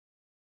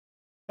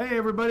Hey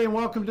everybody, and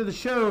welcome to the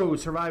show,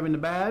 Surviving the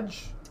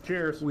Badge.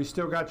 Cheers. We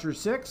still got your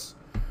six.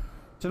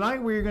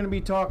 Tonight we're going to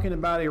be talking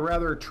about a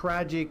rather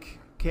tragic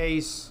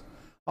case.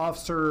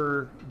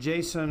 Officer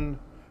Jason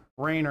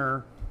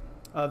Raynor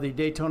of the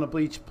Daytona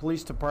Beach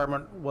Police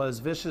Department was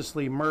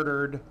viciously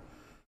murdered,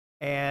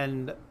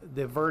 and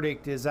the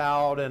verdict is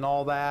out and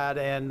all that,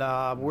 and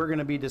we're going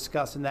to be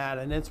discussing that,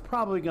 and it's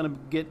probably going to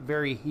get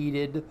very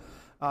heated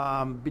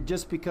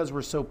just because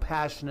we're so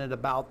passionate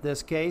about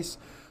this case.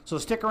 So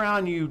stick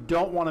around, you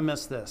don't want to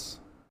miss this.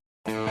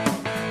 All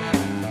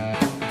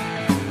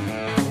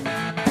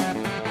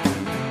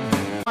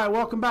right,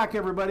 welcome back,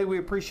 everybody. We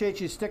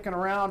appreciate you sticking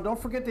around. Don't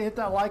forget to hit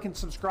that like and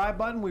subscribe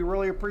button. We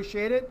really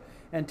appreciate it.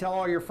 And tell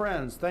all your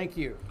friends. Thank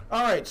you.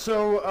 All right,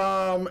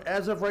 so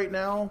as of right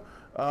now,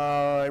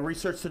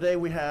 research today,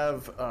 we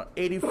have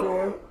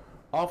 84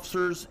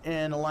 officers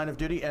in the line of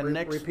duty. And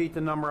repeat the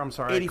number, I'm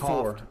sorry.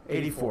 84.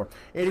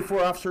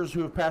 84 officers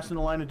who have passed in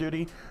the line of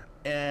duty.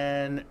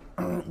 And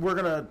we're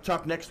going to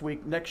talk next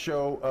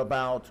show,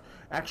 about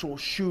actual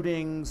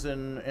shootings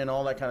and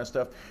all that kind of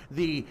stuff.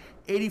 The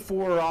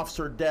 84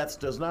 officer deaths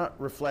does not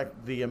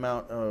reflect the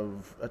amount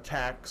of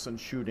attacks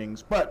and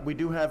shootings, but we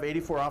do have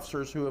 84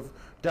 officers who have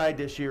died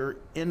this year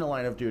in the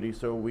line of duty,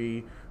 so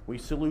we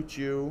salute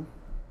you.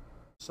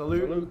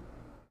 Salute.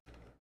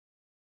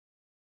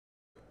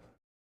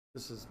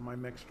 This is my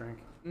mixed drink.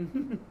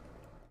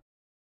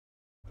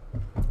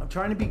 I'm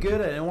trying to be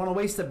good. I didn't want to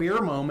waste a beer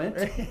moment.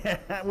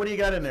 What do you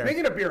got in there?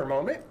 Speaking of beer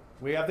moment,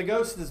 we have the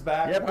ghost is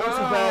back. Yep, ghost is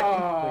back.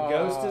 The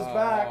ghost is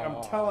back.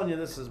 I'm telling you,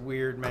 this is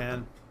weird,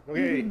 man.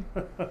 okay.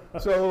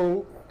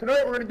 So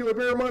tonight we're going to do a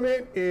beer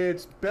moment.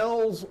 It's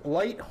Bell's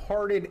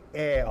Lighthearted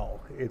Ale.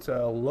 It's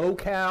a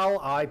low-cal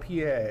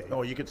IPA.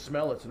 Oh, you can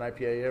smell it. It's an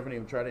IPA. You haven't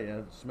even tried it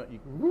yet.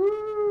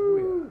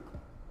 Woo!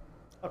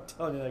 I'm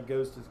telling you, that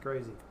ghost is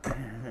crazy.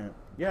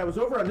 Yeah, it was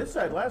over on this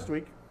side last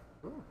week.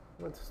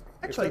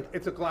 Actually,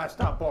 it's a glass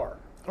top bar.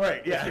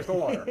 Right, yeah. It's just a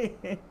water.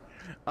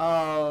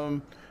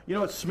 You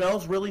know, it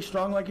smells really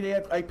strong like an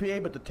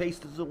IPA, but the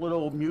taste is a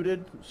little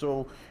muted,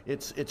 so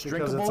it's drinkable.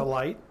 Because it's a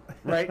light?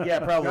 Right, yeah,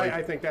 probably.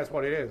 I think that's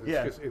what it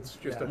is. It's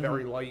just a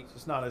very light.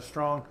 It's not as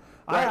strong.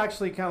 Right. I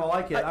actually kind of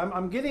like it.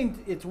 I'm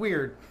getting, it's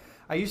weird.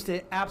 I used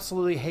to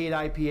absolutely hate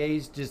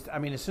IPAs.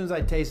 As soon as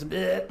I taste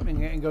them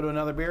and go to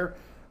another beer,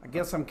 I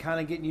guess I'm kind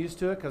of getting used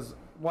to it because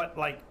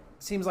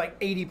seems like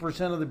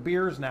 80% of the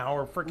beers now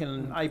are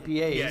freaking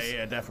IPAs.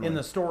 Yeah, definitely. In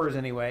the stores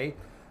anyway,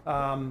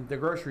 the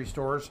grocery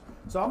stores.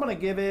 So I'm gonna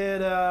give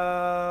it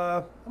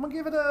a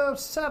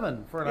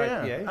 7 for an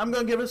IPA. I'm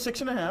gonna give it a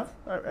 6.5.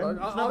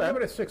 I'll give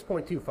it a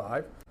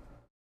 6.25.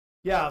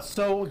 Yeah.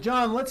 So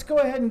John, let's go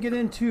ahead and get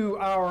into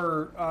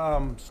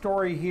our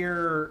story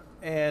here,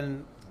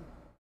 and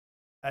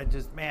it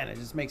just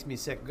makes me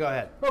sick. Go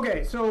ahead.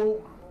 Okay,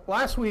 so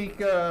last week,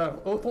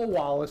 Othel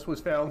Wallace was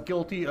found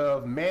guilty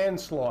of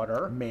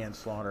manslaughter.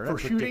 Manslaughter. For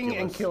That's shooting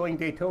ridiculous. and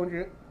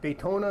killing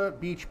Daytona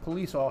Beach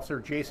police officer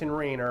Jason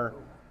Raynor.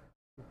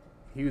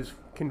 He was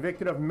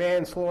convicted of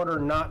manslaughter,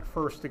 not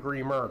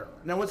first-degree murder.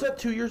 Now, was that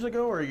 2 years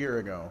ago or a year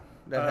ago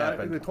that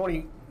happened?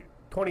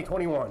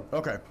 2021.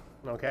 Okay.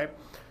 Okay.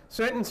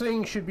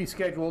 Sentencing should be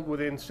scheduled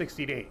within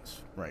 60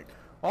 days. Right.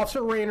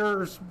 Officer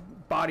Raynor's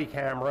body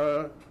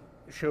camera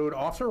showed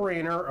Officer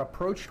Raynor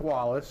approached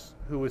Wallace,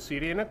 who was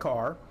seated in a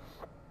car.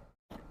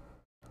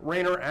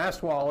 Raynor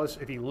asked Wallace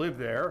if he lived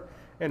there,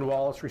 and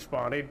Wallace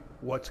responded,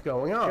 "What's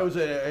going on?" It was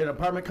an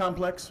apartment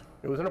complex?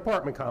 It was an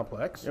apartment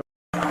complex.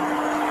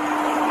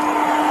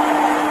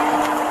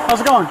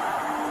 How's it going?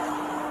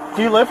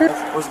 Do you live here?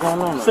 What's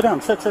going on? Sit down.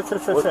 Sit. Sit.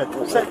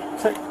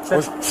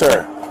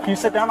 Sir. Can you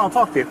sit down? I'll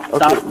talk to you. Okay,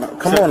 Stop.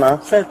 come on now.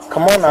 Sit.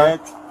 Come on now.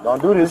 Sit. Don't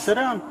do this. Sit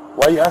down.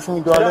 Why are you asking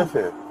me, do I Sit live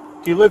down. here?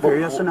 Do you live here?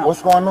 Yes or no?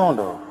 What's going on,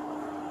 though?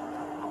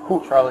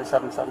 Charlie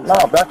 777. No,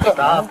 back up.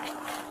 Stop. Man.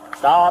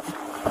 Stop.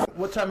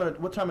 What time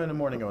in the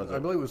morning was I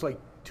it? believe it was like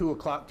 2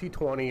 o'clock,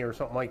 2:20 or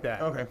something like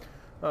that. Okay.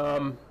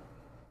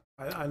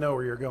 I know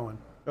where you're going.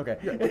 Okay.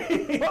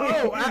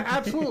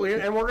 Absolutely,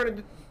 and we're going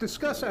to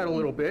discuss that a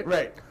little bit.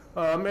 Right.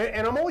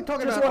 And I'm only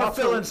talking Just about want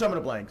to fill in some of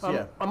the blanks.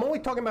 Yeah. I'm only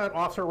talking about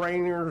Officer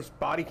Raynor's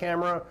body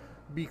camera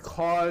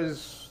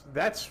because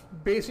that's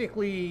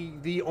basically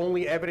the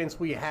only evidence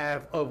we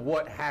have of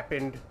what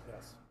happened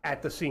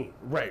at the scene.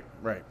 Right.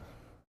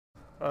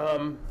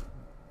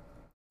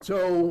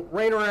 So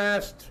Raynor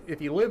asked if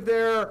he lived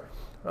there.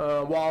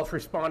 Wallace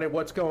responded,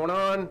 "What's going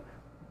on?"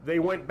 They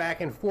went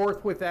back and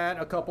forth with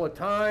that a couple of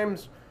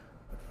times.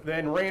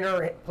 Then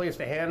Raynor placed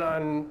a hand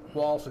on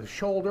Wallace's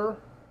shoulder.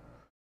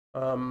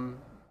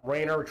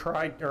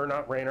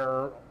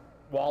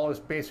 Wallace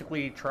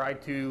basically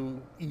tried to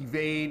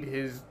evade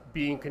his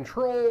being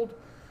controlled.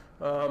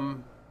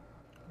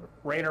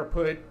 Raynor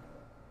put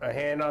a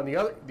hand on the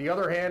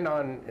other hand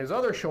on his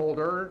other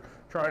shoulder,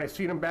 trying to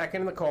seat him back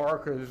into the car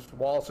because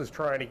Wallace is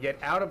trying to get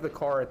out of the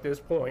car at this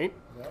point.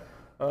 Yep.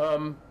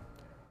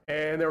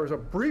 And there was a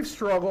brief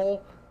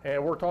struggle,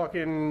 and we're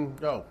talking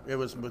Oh, it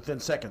was within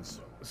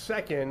seconds.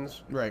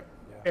 seconds. Right.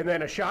 And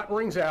then a shot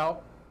rings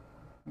out.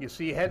 You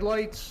see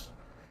headlights,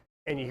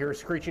 and you hear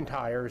screeching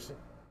tires,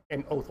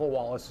 and Othel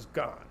Wallace is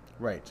gone.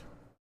 Right.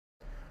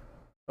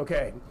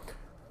 Okay.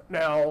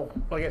 Now,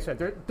 like I said,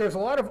 there's a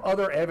lot of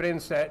other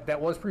evidence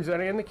that was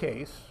presented in the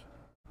case.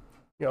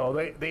 You know,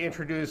 they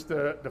introduced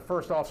the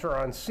first officer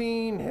on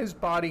scene, his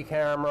body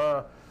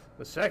camera,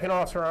 the second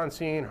officer on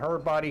scene, her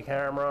body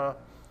camera.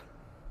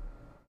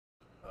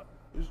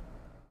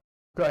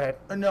 Go ahead.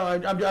 No,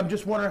 I'm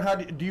just wondering, how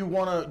do you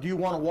want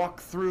to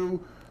walk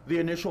through the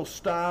initial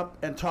stop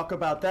and talk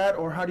about that,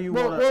 or how do you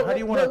want to?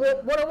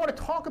 What I want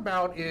to talk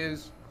about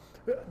is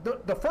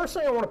the first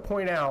thing I want to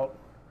point out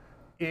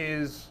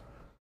is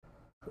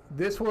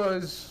this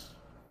was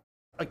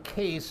a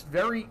case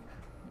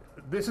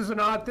this is an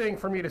odd thing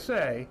for me to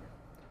say.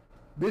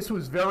 This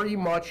was very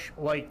much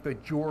like the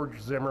George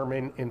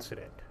Zimmerman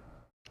incident.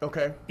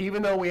 Okay.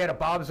 Even though we had a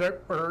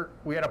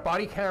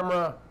body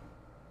camera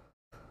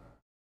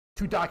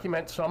to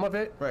document some of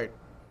it. Right.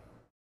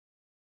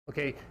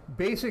 Okay.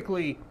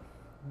 Basically,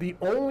 the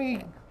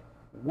only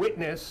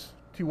witness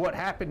to what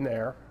happened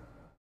there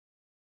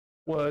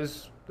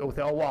was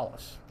Othell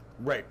Wallace.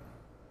 Right.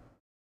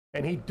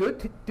 And he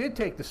did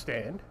take the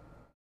stand.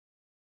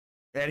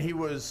 And he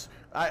was,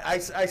 I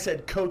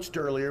said coached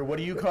earlier. What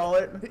do you call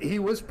it? He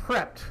was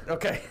prepped.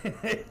 Okay.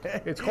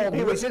 It's called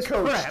he was witness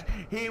coached. prep.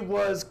 He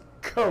was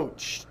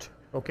coached.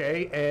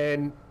 Okay,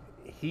 and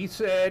he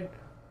said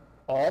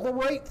all the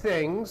right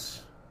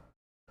things,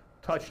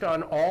 touched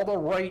on all the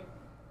right,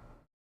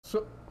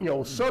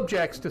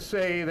 subjects to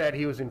say that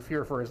he was in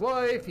fear for his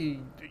life.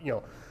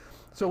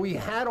 So we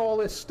had all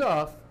this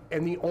stuff,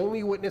 and the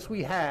only witness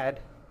we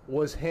had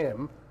was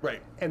him.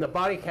 Right. And the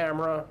body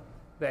camera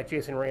that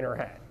Jason Raynor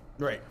had.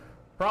 Right.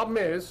 Problem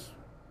is,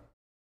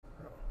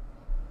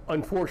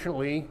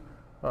 unfortunately,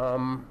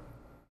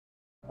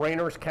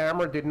 Raynor's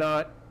camera did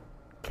not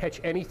catch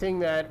anything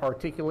that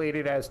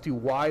articulated as to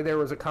why there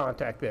was a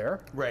contact there.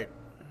 Right.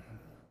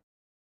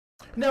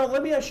 Now,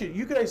 let me ask you,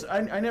 you guys,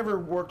 I never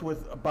worked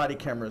with body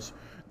cameras.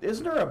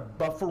 Isn't there a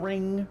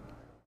buffering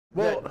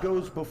that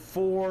goes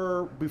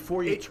before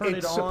you turn it on?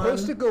 It's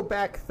supposed to go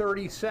back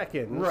 30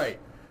 seconds. Right.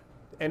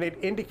 And it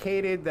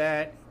indicated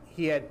that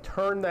he had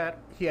turned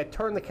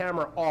the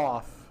camera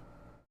off.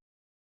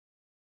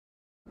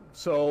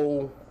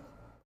 So,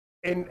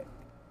 and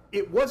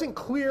it wasn't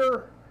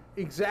clear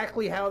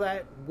exactly how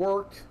that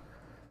worked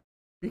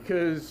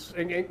because,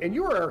 and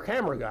you were a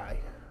camera guy.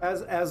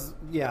 As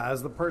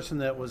the person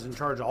that was in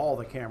charge of all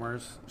the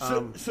cameras.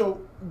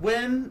 So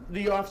when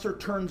the officer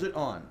turns it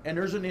on and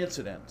there's an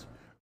incident,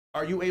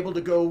 are you able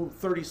to go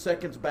 30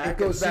 seconds back? It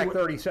goes back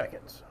 30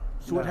 seconds.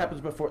 So what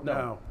happens before?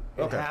 No.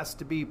 It has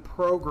to be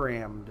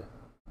programmed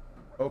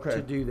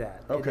to do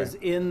that. Okay. It is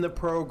in the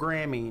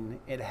programming.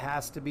 It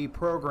has to be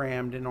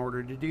programmed in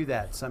order to do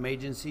that. Some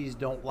agencies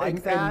don't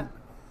like that.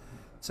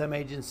 Some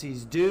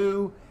agencies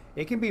do.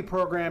 It can be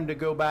programmed to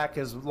go back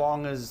as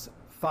long as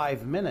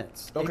 5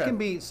 minutes. Okay. It can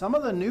be, some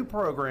of the new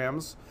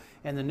programs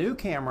and the new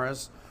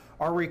cameras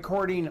are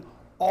recording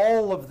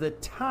all of the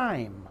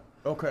time.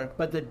 Okay.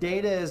 But the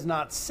data is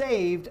not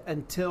saved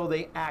until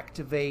they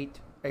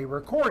activate a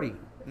recording.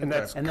 And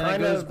that's and then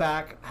it goes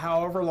back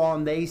however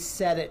long they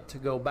set it to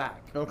go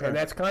back. Okay. And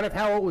that's kind of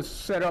how it was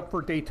set up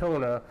for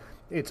Daytona.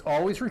 It's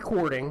always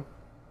recording,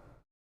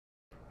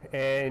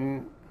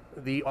 and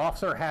the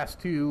officer has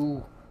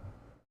to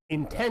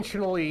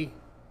intentionally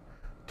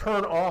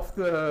turn off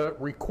the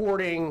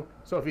recording.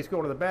 So if he's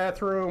going to the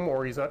bathroom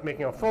or he's not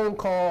making a phone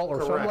call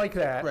or something like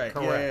that. Right.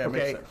 Correct. Yeah, Okay.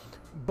 makes sense.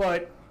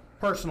 But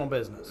Personal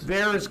business.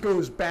 theirs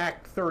goes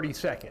back 30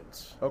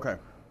 seconds. Okay.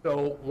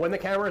 So when the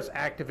camera is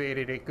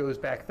activated, it goes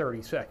back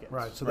 30 seconds.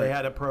 Right, so they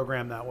had it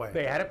programmed that way.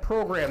 They had it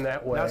programmed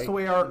that way. That's the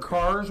way our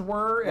cars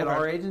were at Okay.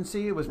 our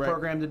agency. It was Right.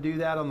 programmed to do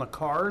that on the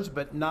cars,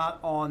 but not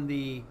on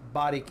the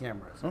body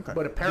cameras. Okay.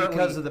 But apparently,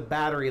 Because of the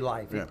battery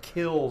life. Yeah. It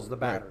kills the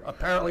battery.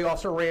 apparently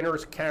Officer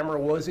Raynor's camera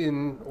was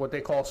in what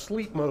they call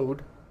sleep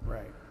mode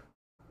Right.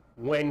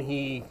 when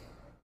he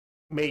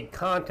made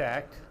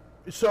contact.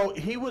 So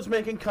he was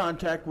making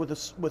contact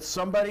with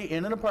somebody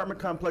in an apartment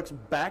complex,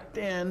 backed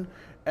in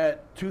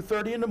at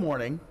 2:30 in the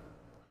morning,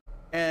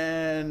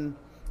 and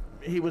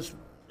he was.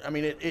 I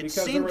mean, it Because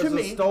seemed there to was a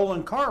me.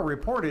 stolen car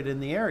reported in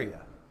the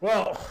area.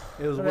 Well,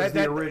 It was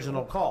the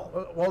original call.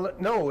 Well,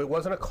 no, it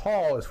wasn't a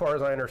call, as far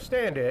as I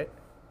understand it.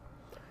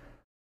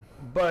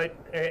 But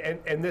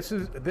and this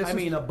is I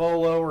mean, a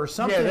bolo or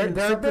something. Yeah, there had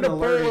been something a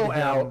alerted bolo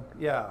him. out.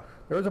 Yeah.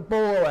 there was a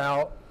bolo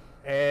out,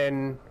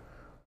 and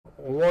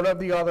one of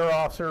the other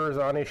officers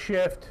on his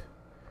shift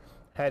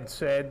had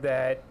said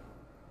that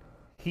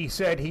he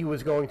said he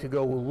was going to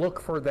go look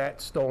for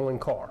that stolen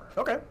car.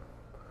 Okay.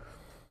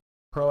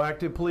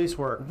 Proactive police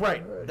work.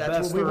 Right. That's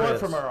Best what we there want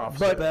is. from our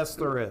officers. But best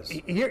there is.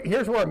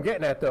 Here's what I'm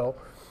getting at, though.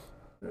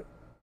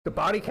 The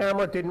body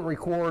camera didn't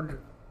record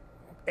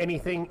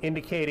anything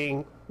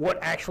indicating what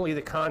actually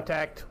the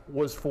contact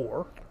was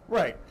for.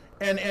 Right.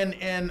 And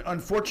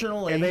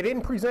unfortunately, And they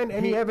didn't present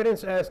any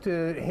evidence as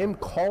to him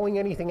calling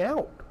anything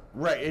out.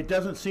 right. It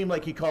doesn't seem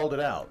like he called it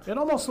out. It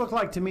almost looked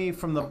like to me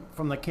from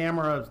the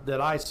camera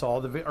that I saw,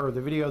 the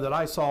video that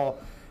I saw,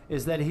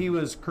 is that he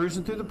was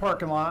cruising through the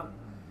parking lot,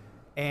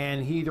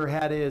 and he either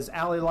had his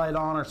alley light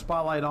on or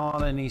spotlight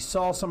on, and he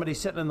saw somebody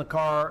sitting in the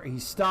car. He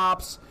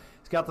stops.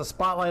 He's got the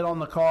spotlight on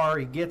the car.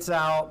 He gets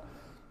out.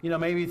 You know,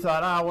 maybe he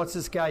thought, what's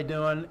this guy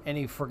doing? And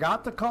he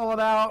forgot to call it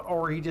out,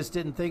 or he just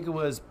didn't think it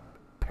was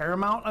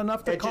paramount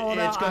enough to call it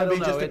out. It's going to be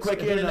just a quick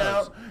in and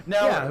out.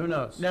 Now, who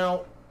knows?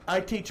 Now, I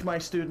teach my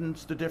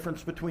students the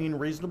difference between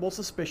reasonable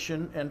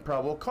suspicion and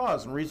probable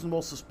cause. And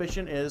reasonable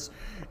suspicion is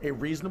a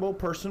reasonable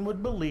person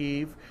would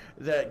believe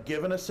that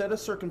given a set of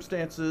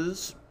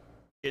circumstances,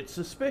 it's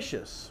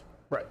suspicious.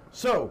 Right.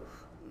 So,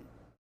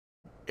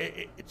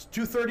 it's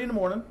 2:30 in the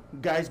morning.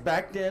 Guy's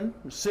backed in,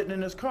 sitting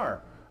in his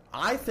car.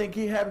 I think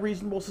he had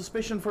reasonable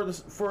suspicion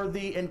for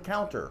the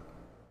encounter.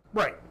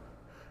 Right.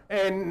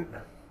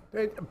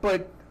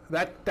 But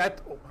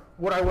that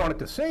what I wanted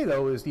to say,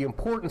 though, is the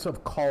importance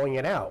of calling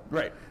it out.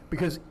 Right.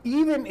 Because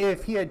even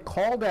if he had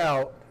called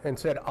out and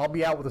said, I'll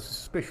be out with a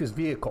suspicious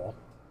vehicle,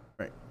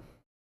 right,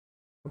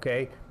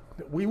 okay,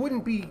 we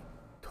wouldn't be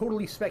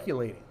totally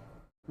speculating.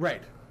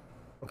 Right.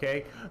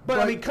 Okay? But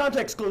I mean,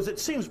 context clues, it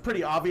seems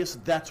pretty obvious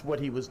that's what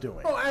he was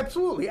doing. Oh,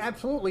 absolutely,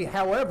 absolutely.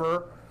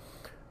 However,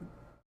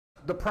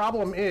 the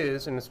problem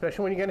is, and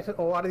especially when you get into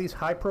a lot of these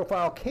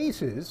high-profile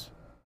cases,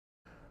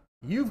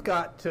 you've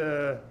got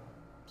to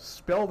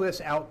spell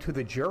this out to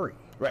the jury.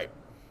 Right.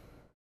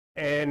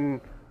 And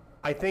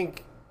I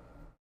think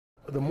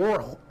the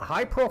more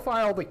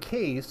high-profile the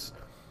case,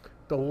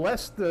 the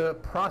less the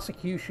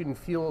prosecution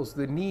feels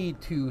the need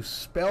to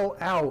spell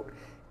out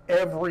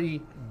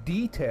every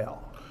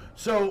detail.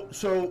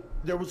 So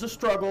there was a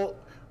struggle.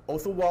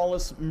 Otha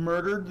Wallace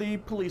murdered the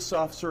police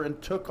officer and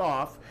took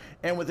off.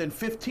 And within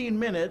 15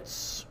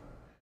 minutes,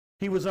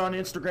 he was on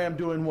Instagram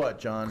doing what,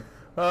 John?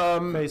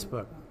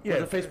 Facebook. Yeah,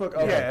 was it Facebook?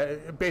 Okay.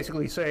 Yeah,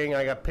 basically saying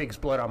I got pig's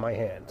blood on my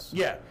hands.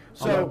 Yeah.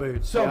 On my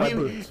boots. So Yeah, he,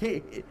 my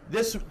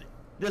boots.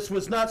 this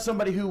was not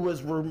somebody who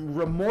was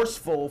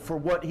remorseful for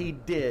what he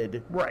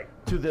did Right.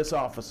 to this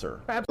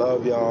officer.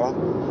 Love y'all.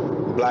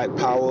 Black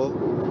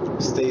power.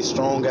 Stay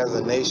strong as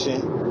a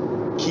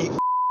nation. Keep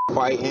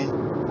fighting.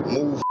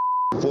 Move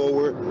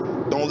forward.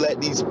 Don't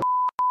let these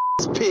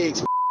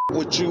pigs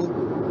with you.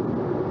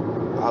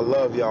 I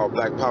love y'all,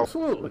 Black Power.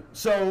 Absolutely.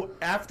 So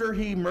after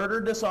he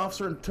murdered this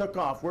officer and took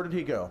off, where did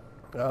he go?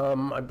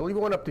 I believe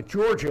he went up to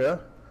Georgia.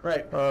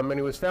 Right. And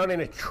he was found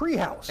in a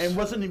treehouse. And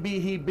wasn't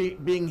he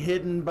being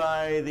hidden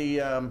by the...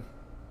 A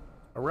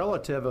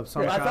relative of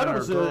some I kind, thought it or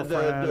was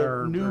girlfriend, the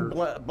or new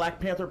Black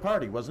Panther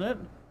Party, wasn't it?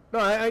 No,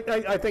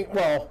 I think,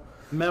 well...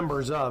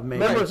 members of, maybe.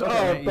 Members of,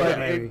 Okay, but, yeah,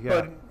 maybe,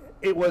 but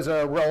it was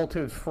a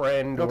relative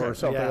friend or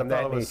something Yeah, I of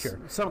thought that it was nature.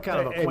 some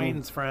kind of And-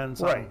 acquaintance, friend.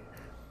 Something.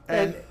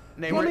 Right.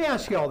 And Let me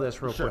ask you all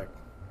this real Sure. quick.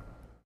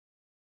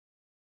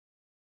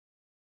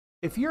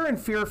 If you're in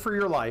fear for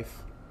your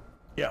life,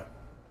 Yeah.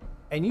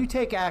 and you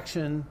take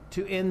action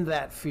to end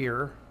that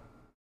fear,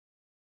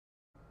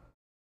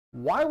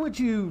 why would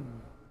you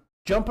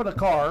jump in a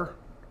car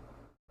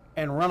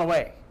and run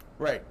away?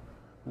 Right.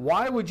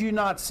 Why would you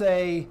not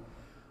say,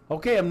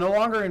 okay, I'm no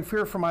longer in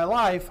fear for my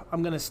life.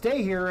 I'm going to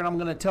stay here and I'm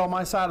going to tell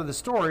my side of the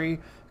story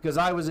because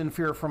I was in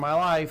fear for my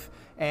life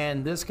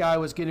and this guy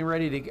was getting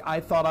ready to, I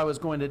thought I was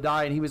going to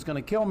die and he was going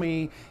to kill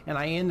me and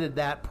I ended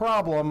that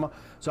problem.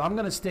 So I'm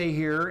going to stay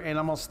here and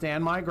I'm going to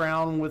stand my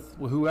ground with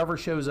whoever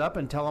shows up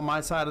and tell them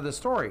my side of the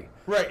story.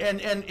 Right.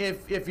 And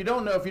if you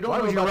don't know, Why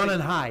know would you about run the-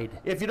 and hide?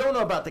 If you don't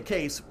know about the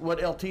case, what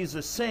LT's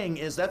is saying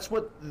is that's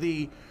what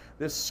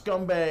this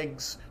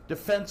scumbag's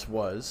defense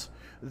was,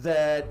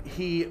 that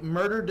he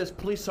murdered this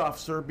police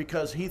officer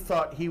because he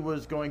thought he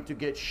was going to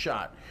get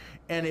shot.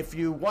 And if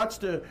you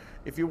watched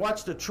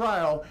the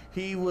trial,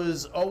 he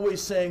was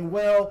always saying,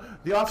 well,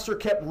 the officer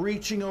kept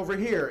reaching over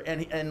here.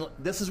 And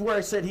this is where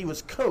I said he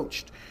was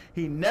coached.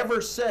 He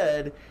never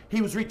said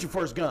he was reaching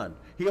for his gun.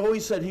 He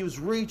always said he was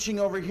reaching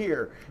over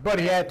here. But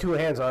he had two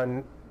hands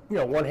on,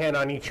 one hand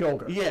on each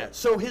shoulder. Yeah,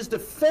 so his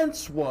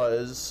defense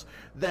was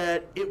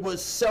that it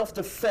was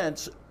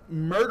self-defense,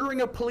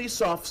 murdering a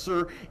police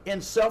officer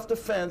in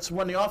self-defense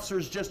when the officer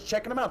is just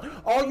checking him out.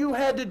 All you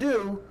had to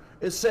do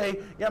is say,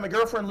 yeah, my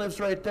girlfriend lives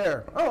right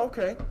there. Oh,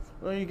 okay.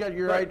 Well, you got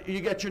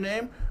you got your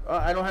name?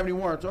 I don't have any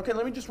warrants. Okay,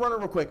 let me just run it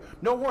real quick.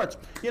 No warrants.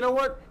 You know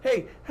what?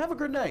 Hey, have a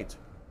good night.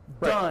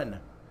 Right. Done.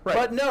 Right.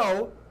 But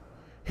no,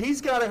 he's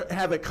got to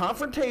have a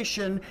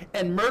confrontation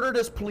and murder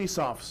this police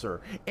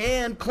officer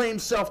and claim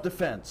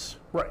self-defense.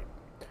 Right.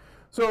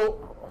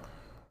 So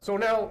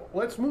now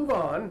let's move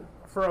on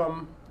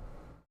from,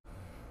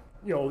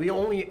 the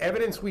only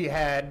evidence we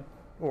had,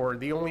 or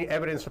the only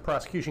evidence the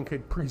prosecution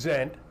could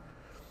present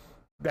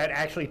that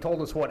actually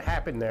told us what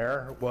happened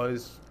there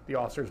was the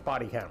officer's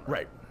body camera.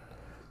 Right.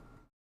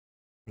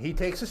 He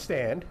takes a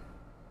stand,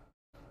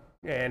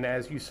 and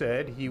as you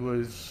said, he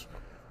was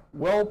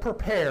well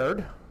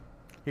prepared,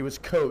 He was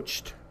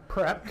coached.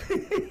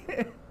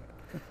 prepped.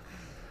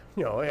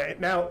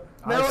 Now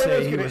I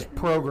say he was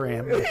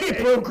programmed. he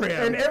programmed.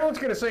 And everyone's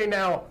going to say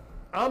now,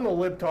 I'm the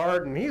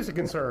libtard and he's a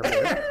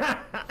conservative.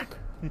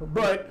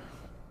 But,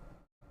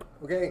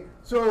 okay,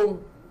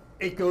 so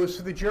it goes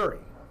to the jury.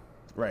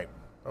 Right.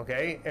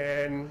 Okay,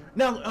 and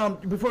Now,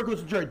 before it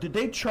goes to jury, did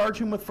they charge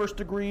him with first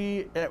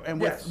degree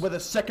and Yes. with a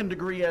second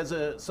degree as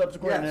a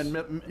subsequent yes,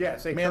 and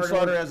yes, they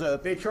manslaughter charge him, as a...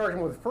 they charge him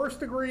with first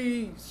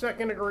degree,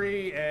 second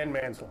degree, and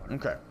manslaughter.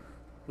 Okay.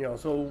 You know,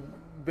 so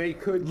they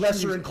could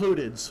Lesser choose,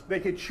 included. they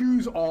could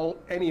choose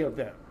any of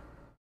them.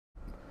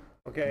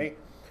 Okay,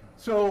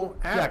 so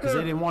Yeah, after because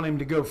they didn't want him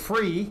to go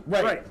free.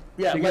 right.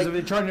 Yeah, Because like,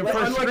 if they charge him like-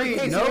 first unlike the degree,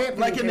 Casey nope. Anthony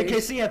like in the case.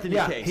 Casey Anthony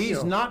Yeah, case.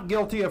 he's not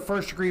guilty of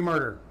first degree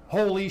murder.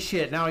 Holy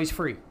shit! Now he's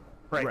free.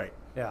 Right.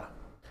 Yeah.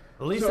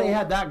 At least So- they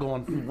had that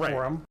going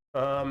for him.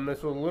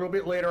 This was a little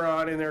bit later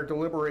on in their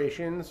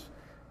deliberations,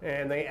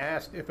 and they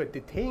asked if a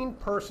detained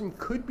person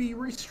could be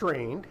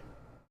restrained,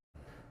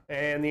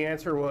 and the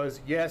answer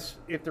was yes,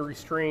 if the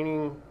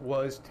restraining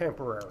was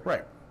temporary.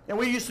 Right. And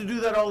we used to do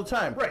that all the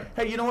time. Right.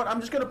 Hey, you know what?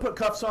 I'm just going to put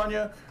cuffs on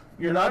you.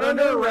 You're not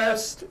under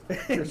arrest.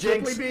 You're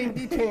Jinx. simply being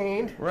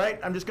detained. Right?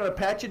 I'm just going to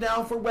pat you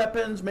down for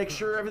weapons, make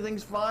sure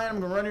everything's fine. I'm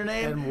going to run your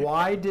name. And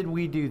why did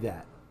we do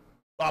that?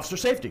 Officer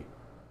safety.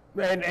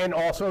 And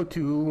also to,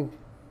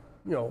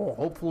 you know,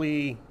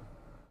 hopefully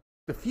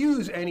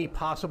diffuse any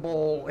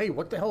possible, hey,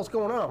 what the hell's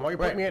going on? Why are you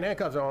putting me in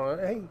handcuffs on?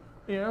 Hey,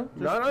 You know?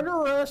 not under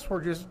arrest.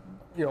 We're just,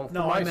 you know, for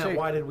No, my I meant sake.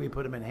 why did we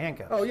put him in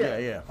handcuffs? Oh, yeah.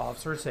 Yeah.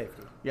 Officer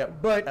safety. Yep.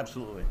 But-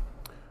 absolutely.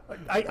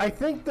 I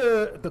think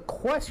the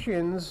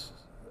questions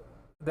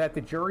that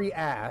the jury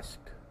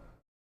asked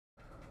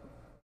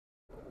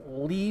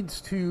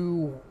leads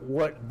to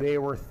what they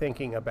were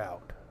thinking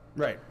about.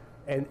 Right.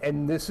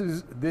 And this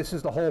is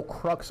the whole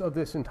crux of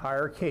this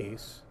entire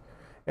case.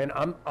 And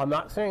I'm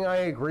not saying I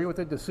agree with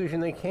the decision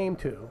they came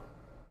to.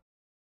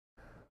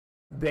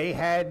 They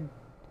had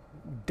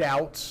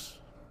doubts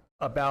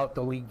about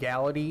the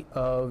legality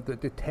of the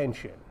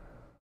detention.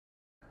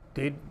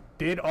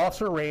 Did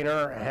Officer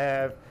Raynor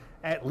have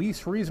at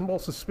least reasonable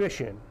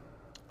suspicion?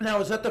 Now,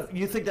 is that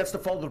you think that's the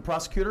fault of the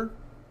prosecutor?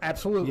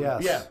 Absolutely.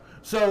 Yes. Yeah.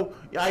 So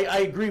I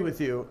agree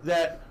with you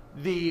that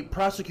the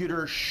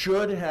prosecutor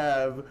should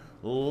have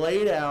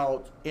laid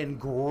out in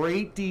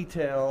great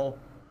detail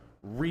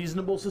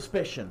reasonable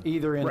suspicion.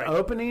 Either in Right.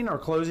 opening or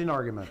closing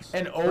arguments.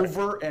 And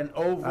over and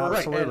over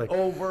Absolutely. and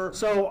over.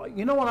 So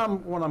you know what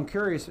I'm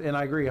curious, and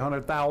I agree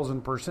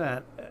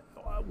 100,000%.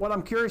 What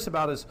I'm curious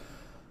about is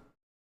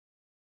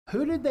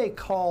who did they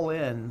call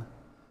in?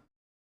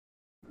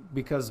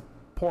 Because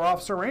poor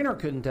Officer Raynor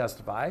couldn't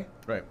testify.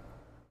 Right.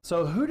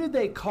 So who did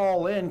they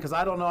call in? Because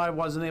I don't know, I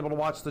wasn't able to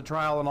watch the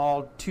trial and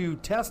all, to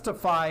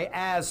testify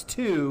as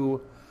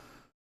to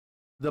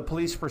the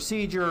police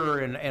procedure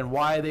and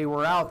why they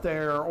were out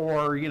there,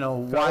 or you know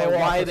why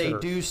they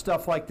officers. do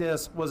stuff like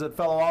this. Was it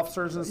fellow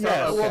officers and stuff?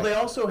 Yeah. Okay. Well, they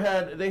also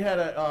had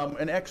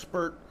an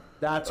expert.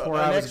 That's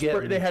where I was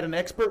getting. They had an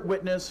expert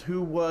witness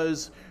who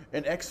was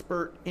an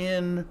expert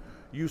in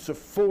use of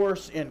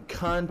force, in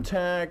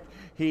contact.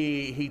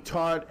 He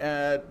taught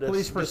at the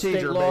Police the procedure,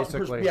 state law,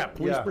 basically.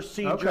 police Yeah.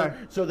 procedure. Okay.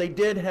 So they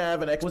did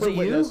have an expert it you?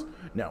 witness.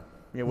 No,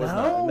 it was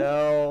No?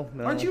 not.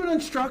 No. Aren't you an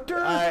instructor?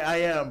 I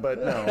am, but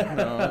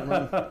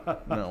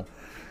no.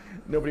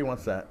 Nobody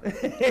wants that.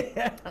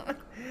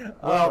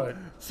 Well,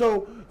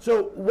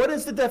 So what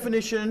is the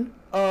definition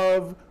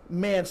of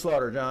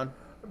manslaughter, John?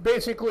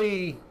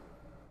 basically,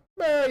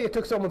 you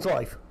took someone's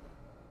life.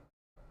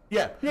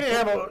 Yeah. You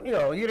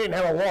didn't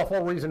have a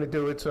lawful reason to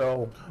do it,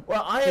 so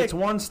Well, It's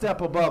one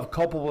step above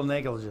culpable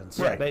negligence,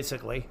 Right.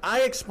 basically.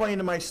 I explain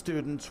to my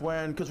students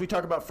because we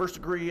talk about first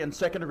degree and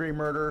second degree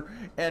murder,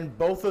 and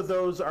both of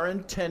those are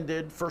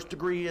intended. First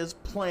degree is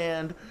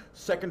planned,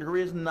 second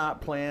degree is not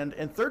planned,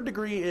 and third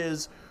degree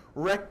is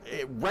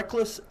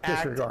reckless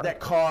act Disregard. that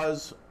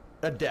cause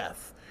a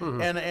death.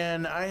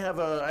 And I have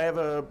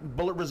a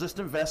bullet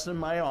resistant vest in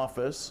my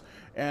office,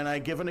 and I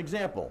give an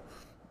example.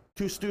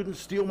 Two students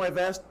steal my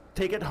vest,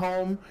 take it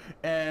home,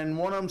 and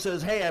one of them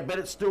says, "Hey, I bet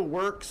it still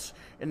works,"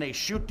 and they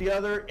shoot the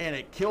other, and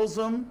it kills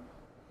them.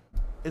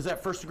 Is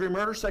that first degree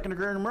murder, second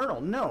degree murder?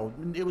 No,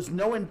 it was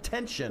no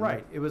intention.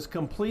 Right. It was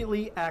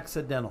completely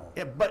accidental.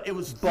 But it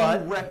was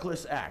the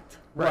reckless act.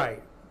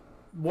 Right.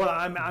 What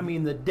I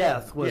mean, the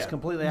death was Yeah.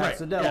 completely Right.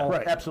 accidental. Yeah,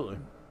 right. Absolutely.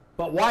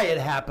 But why it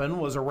happened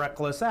was a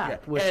reckless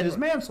act, which And- is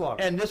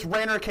manslaughter. And this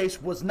Raynor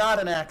case was not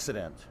an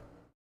accident.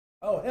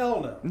 oh hell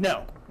no!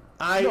 No.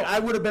 I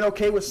would have been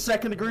okay with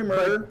second degree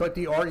murder. but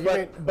the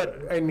argument,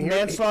 and here-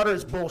 manslaughter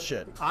is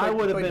bullshit. I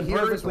would have but been here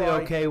is perfectly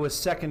why- okay with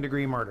second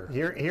degree murder.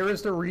 Here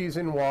is the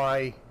reason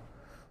why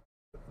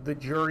the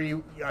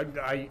jury.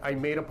 I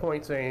made a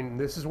point saying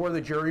this is where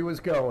the jury was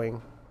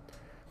going,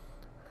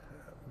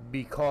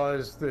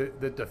 because the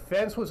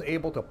defense was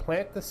able to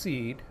plant the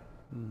seed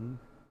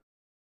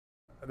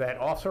that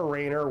Officer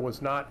Raynor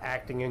was not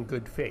acting in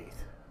good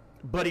faith.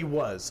 But he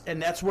was, and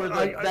that's where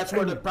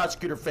the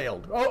prosecutor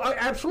failed. Oh,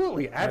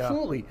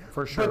 absolutely,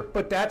 for sure.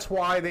 But that's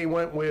why they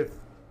went with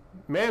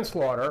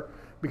manslaughter,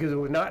 because it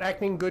was not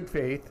acting in good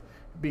faith.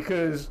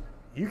 Because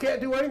you can't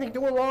do anything to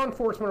a law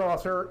enforcement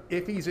officer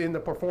if he's in the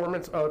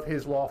performance of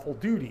his lawful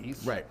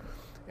duties. Right.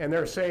 And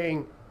they're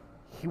saying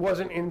he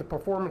wasn't in the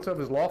performance of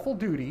his lawful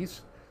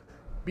duties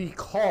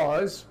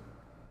because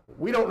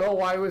we don't know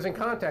why he was in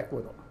contact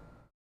with him.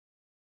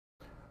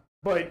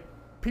 But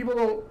people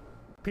don't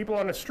people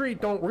on the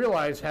street don't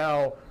realize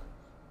how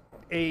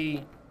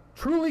a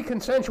truly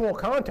consensual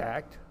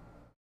contact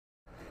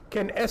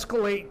can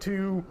escalate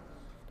to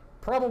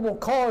probable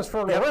cause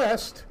for an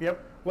arrest.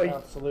 Yep. Like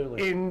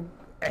Absolutely. in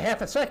a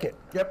half a second.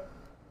 Yep.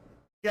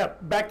 Yeah,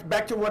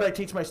 back to what I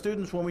teach my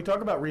students when we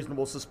talk about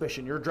reasonable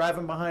suspicion. You're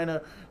driving behind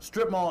a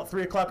strip mall at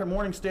 3 o'clock in the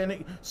morning,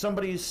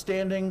 somebody's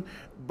standing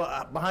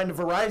behind a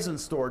Verizon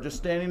store, just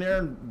standing there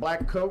in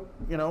black coat,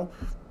 you know.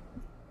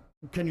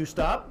 Can you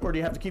stop, or do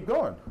you have to keep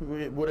going?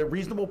 Would a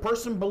reasonable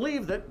person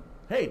believe that,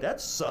 hey,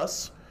 that's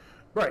sus?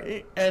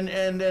 Right. And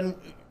then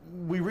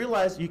we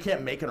realized you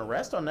can't make an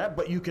arrest on that,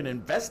 but you can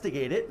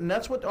investigate it, and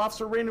that's what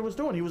Officer Raynor was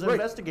doing. He was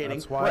investigating.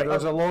 That's why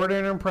there's a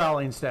loitering and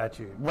prowling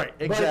statute. Right,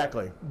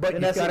 exactly. But And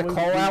you that's got to what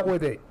call out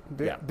with it.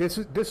 Yeah. This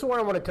is what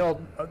I want to tell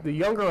the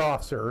younger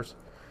officers.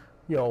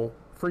 You know,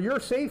 for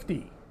your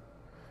safety,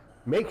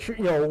 make sure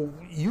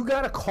you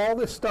got to call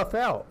this stuff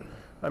out.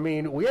 I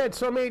mean, we had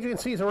some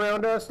agencies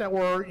around us that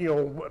were,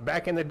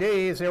 back in the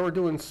days, they were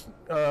doing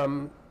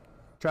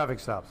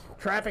Traffic stops.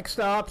 traffic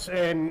stops,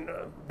 and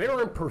they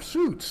were in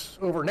pursuits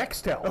over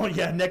Nextel. Oh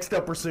yeah, next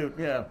up pursuit.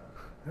 Yeah,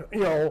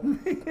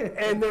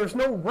 And there's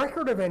no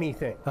record of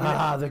anything.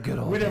 Ah, the good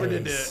old we never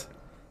did days.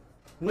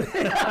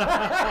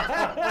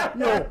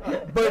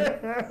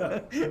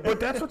 But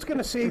that's what's going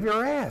to save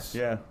your ass.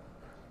 yeah.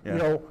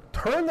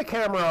 Turn the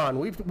camera on.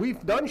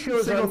 We've done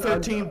shows Single on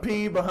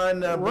 13P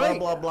behind blah Right.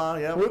 blah blah.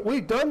 Yeah,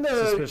 We've done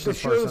the Suspicious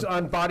shows person.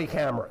 on body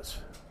cameras.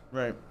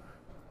 right.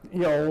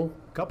 A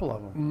couple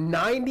of them.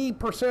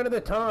 90% of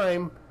the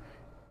time,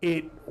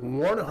 it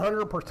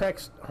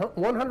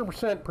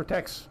 100%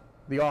 protects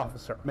the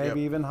officer.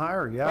 Maybe even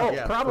higher. Yeah. Oh,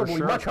 Yeah, probably for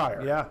sure. much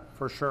higher. Yeah,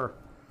 for sure.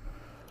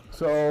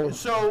 So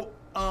So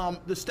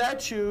the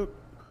statute,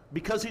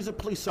 because he's a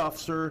police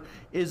officer,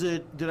 is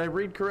it? Did I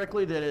read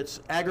correctly that it's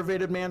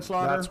aggravated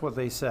manslaughter? That's what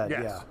they said.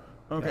 Yes. Yeah.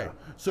 Okay. Yeah.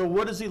 So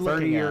what is he looking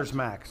 30 years at?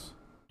 max.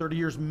 30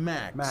 years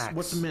max. Max.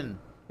 What's the min?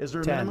 Is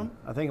there a 10. minimum?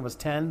 I think it was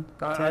 10.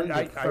 I 10 to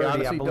I 30. I,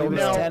 honestly believe don't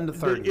it's know. 10 to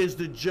 30. Is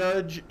the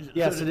judge?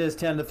 Yes, so it is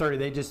 10 to 30.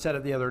 They just said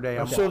it the other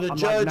day. So the I'm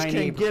judge like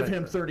can give 98%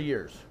 him sure. 30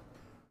 years.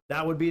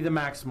 That would be the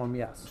maximum,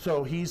 yes.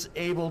 So he's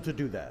able to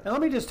do that. And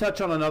let me just touch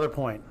on another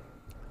point.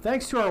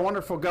 Thanks to our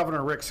wonderful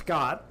Governor Rick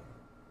Scott,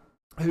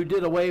 who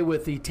did away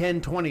with the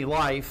 10-20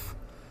 life,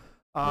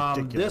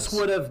 Ridiculous. this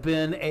would have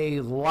been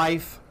a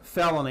life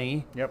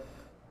felony Yep.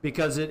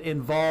 because it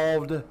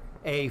involved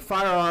a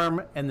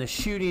firearm and the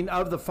shooting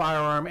of the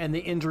firearm and the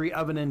injury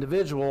of an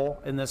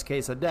individual, in this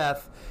case a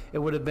death. It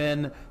would have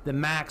been, the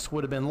max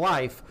would have been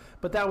life,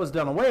 but that was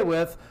done away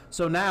with,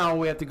 so now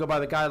we have to go by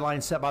the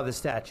guidelines set by the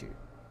statute.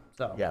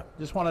 So Yeah.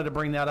 just wanted to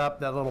bring that up,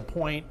 that little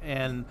point.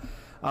 And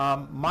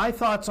my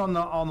thoughts on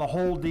the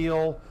whole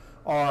deal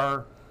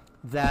are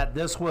that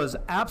this was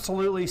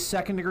absolutely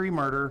second-degree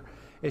murder.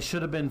 It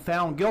should have been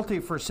found guilty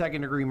for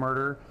second-degree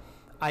murder.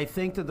 I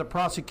think that the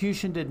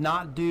prosecution did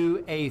not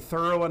do a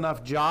thorough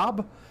enough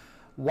job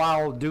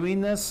while doing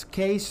this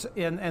case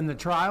in the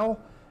trial,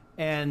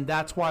 and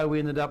that's why we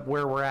ended up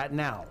where we're at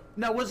now.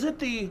 Now, was it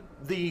the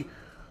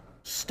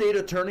state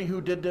attorney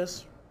who did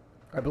this?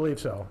 I believe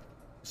so.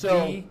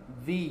 So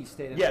the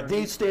state attorney. yeah,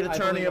 the state I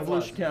attorney believe of it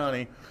was. Volusia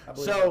County.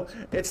 believe So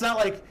it it's not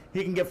like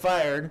he can get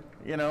fired,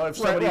 if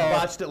somebody well-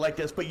 botched it like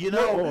this. But he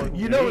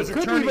his could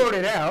be attorney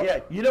voted out. Yeah,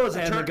 his And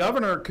the attorney.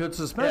 governor could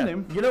suspend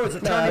him. His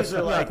attorneys are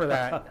not like for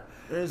that.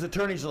 His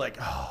attorneys are like,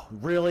 oh,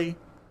 really,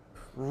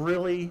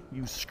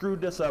 you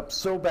screwed this up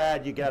so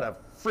bad. You got a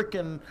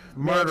freaking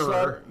Murderer.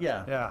 manslaughter.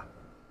 Yeah. Yeah.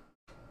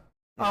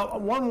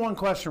 One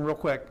question real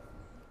quick.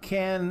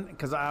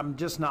 Because I'm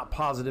just not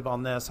positive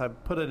on this, I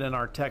put it in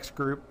our text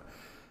group.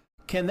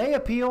 Can they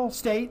appeal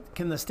state?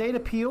 Can the state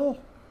appeal?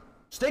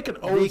 State can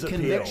always The appeal.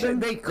 conviction?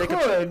 They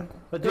could,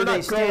 But they're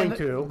not going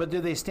to. But do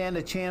they stand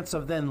a chance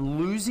of then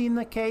losing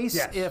the case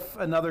Yes. if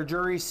another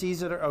jury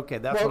sees it? Okay,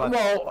 that's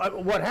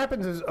What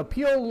happens is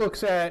appeal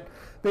looks at,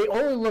 they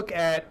only look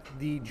at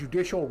the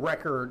judicial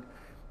record,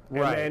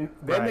 Right, and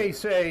then right. they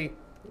say,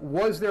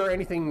 was there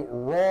anything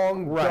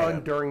wrong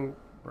done during,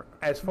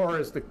 as far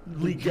as the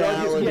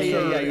Legality,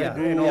 Yeah.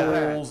 and all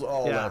that. rules,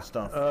 all Yeah. that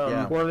stuff.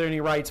 Yeah. Were there any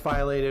rights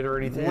violated or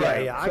anything?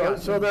 Right. Yeah, I so, got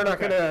so they're not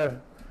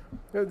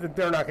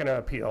they're not gonna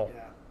appeal.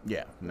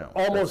 Yeah, no.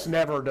 Almost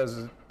never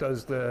does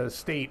the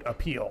state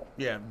appeal,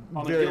 Yeah,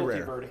 on very a guilty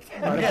rare. verdict.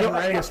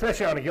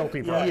 especially on a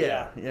guilty verdict.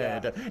 Yeah.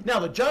 it does. Now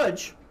the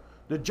judge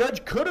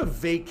could have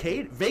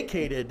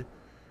vacated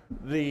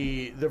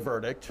the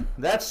verdict.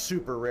 That's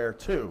super rare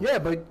too. Yeah,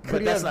 but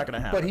that's not going to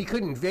happen. But he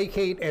couldn't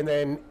vacate and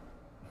then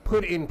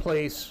put in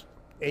place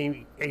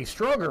a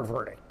stronger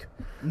verdict.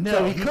 No,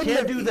 So he couldn't can't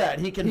have- do that.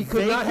 He can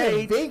could not have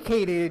vacate.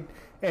 vacated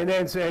and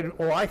then said,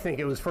 "Well, I think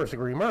it was first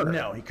degree murder."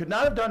 No, he could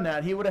not have done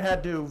that. He would have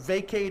had to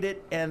vacate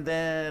it and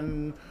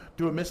then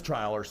do a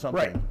mistrial or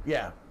something. Right.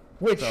 Yeah.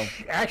 Which So-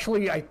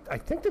 actually, I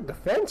think the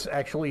defense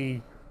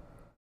actually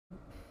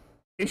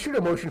issued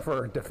a motion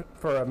for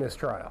a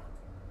mistrial.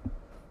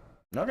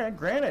 Okay,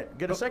 granted.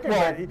 Get a second.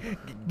 Well,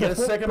 get a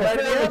second bite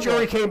of before the the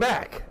jury apple. came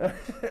back.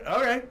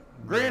 Okay,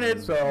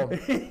 granted.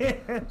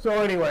 So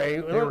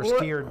anyway, They were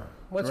scared.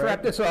 Let's Right.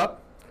 wrap this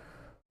up.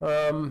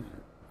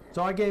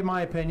 So I gave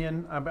my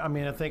opinion. I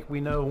mean, I think we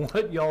know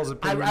what y'all's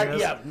opinion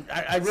is.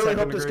 I really Second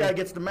hope this degree. guy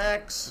gets the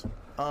max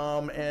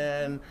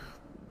and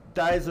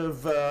dies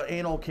of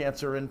anal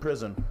cancer in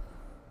prison.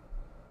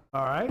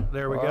 All right,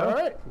 there we All go.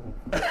 right.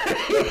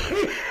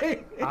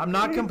 I'm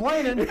not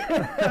complaining.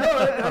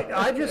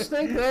 I just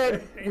think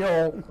that,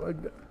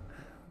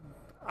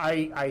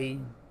 I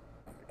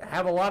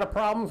have a lot of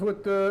problems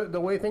with the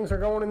way things are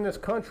going in this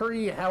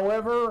country.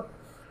 However,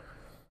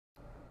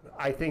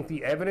 I think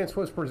the evidence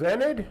was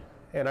presented,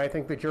 and I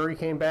think the jury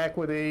came back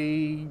with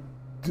a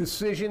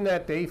decision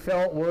that they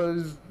felt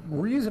was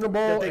reasonable.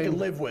 That they can and-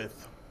 live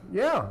with.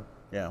 Yeah.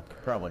 Yeah,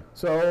 probably.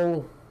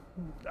 So,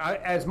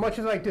 as much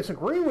as I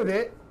disagree with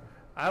it,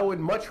 I would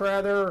much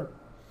rather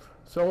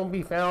someone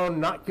be found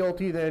not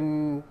guilty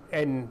and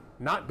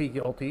not be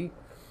guilty,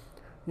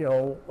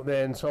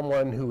 than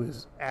someone who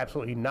is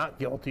absolutely not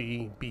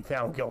guilty be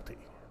found guilty.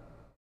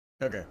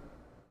 Okay,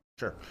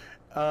 sure.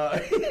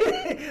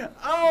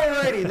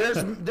 Alrighty,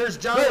 there's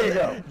John. There you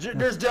go.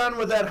 There's John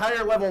with that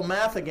higher level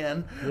math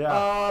again.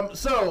 Yeah.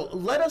 So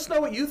let us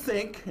know what you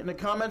think in the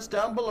comments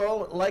down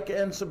below. Like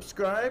and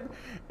subscribe,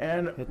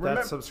 and Hit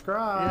remember, that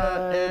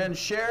subscribe. yeah, and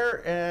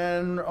share,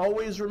 and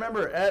always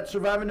remember at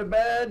Surviving the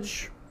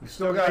Badge.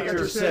 Still got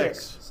your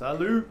 6.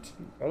 Salute.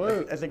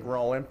 I think we're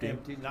all empty.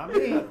 Empty, not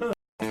me.